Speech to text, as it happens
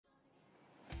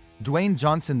Dwayne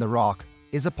Johnson The Rock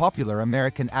is a popular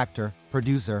American actor,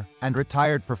 producer, and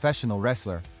retired professional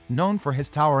wrestler. Known for his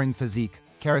towering physique,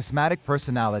 charismatic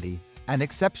personality, and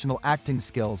exceptional acting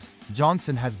skills,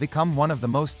 Johnson has become one of the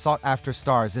most sought-after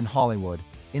stars in Hollywood.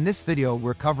 In this video,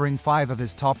 we're covering 5 of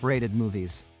his top-rated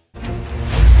movies. Are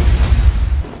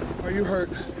you hurt?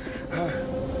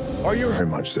 Are you hurt? Very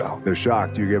much so. They're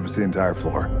shocked you gave us the entire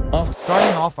floor.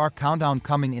 Starting off our countdown,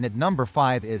 coming in at number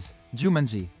 5 is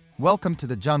Jumanji: Welcome to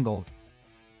the Jungle.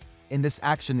 In this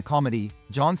action comedy,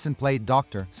 Johnson played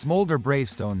Dr. Smolder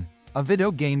Bravestone, a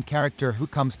video game character who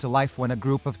comes to life when a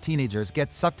group of teenagers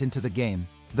get sucked into the game.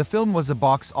 The film was a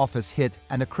box office hit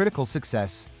and a critical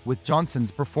success, with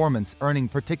Johnson's performance earning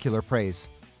particular praise.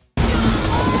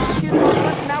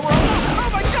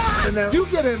 You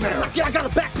get in there! I got a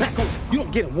backpack on. You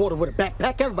don't get in water with a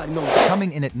backpack, everybody knows that.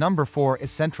 Coming in at number 4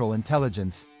 is Central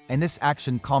Intelligence. In this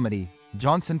action comedy,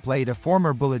 Johnson played a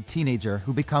former bullied teenager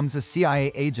who becomes a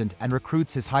CIA agent and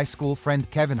recruits his high school friend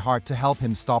Kevin Hart to help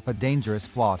him stop a dangerous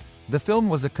plot. The film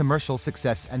was a commercial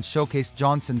success and showcased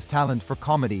Johnson's talent for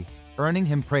comedy, earning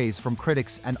him praise from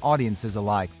critics and audiences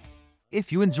alike.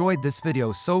 If you enjoyed this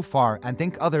video so far and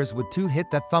think others would too, hit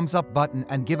that thumbs up button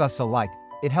and give us a like.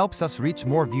 It helps us reach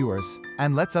more viewers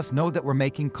and lets us know that we're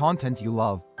making content you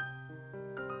love.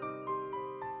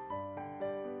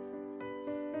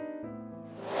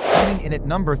 Coming in at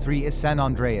number 3 is San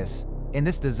Andreas. In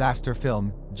this disaster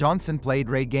film, Johnson played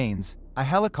Ray Gaines, a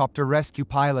helicopter rescue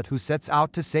pilot who sets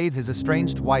out to save his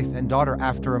estranged wife and daughter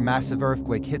after a massive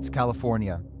earthquake hits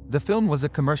California. The film was a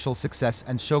commercial success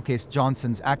and showcased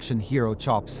Johnson's action hero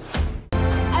chops.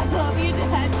 I love you,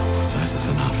 Dad. This is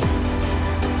enough.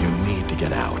 You need to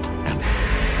get out and...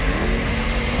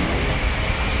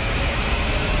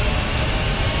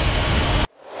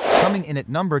 Coming in at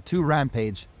number 2,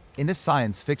 Rampage. In this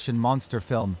science fiction monster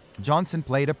film, Johnson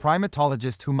played a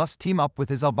primatologist who must team up with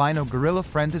his albino gorilla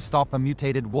friend to stop a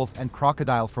mutated wolf and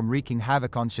crocodile from wreaking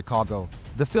havoc on Chicago.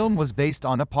 The film was based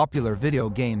on a popular video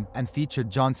game and featured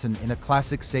Johnson in a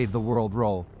classic Save the World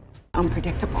role.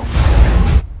 Unpredictable.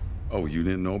 Oh, you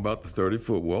didn't know about the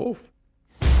 30-foot wolf?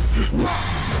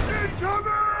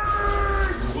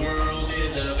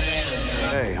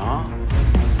 Hey, huh?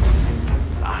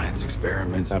 Science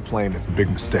experiments. That plane is a big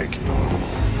mistake.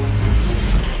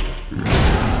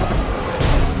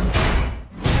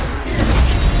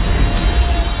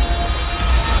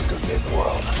 Let's go save the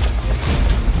world.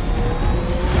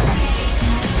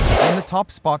 In the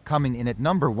top spot, coming in at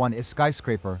number 1 is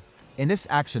Skyscraper. In this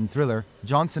action thriller,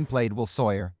 Johnson played Will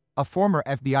Sawyer, a former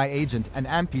FBI agent and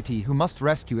amputee who must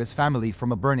rescue his family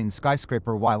from a burning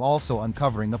skyscraper while also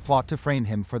uncovering a plot to frame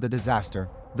him for the disaster.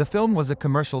 The film was a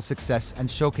commercial success and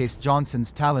showcased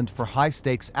Johnson's talent for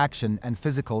high-stakes action and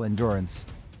physical endurance.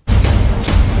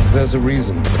 There's a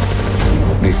reason.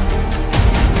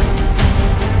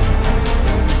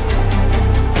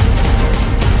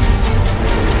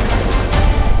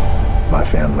 My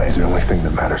family is the only thing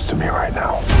that matters to me right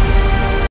now.